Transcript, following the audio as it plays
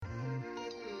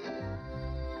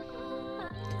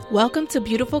Welcome to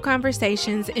Beautiful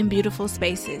Conversations in Beautiful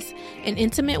Spaces, an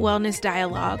intimate wellness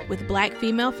dialogue with Black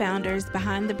female founders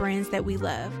behind the brands that we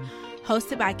love,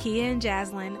 hosted by Kia and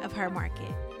Jazlin of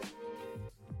HERMARKET.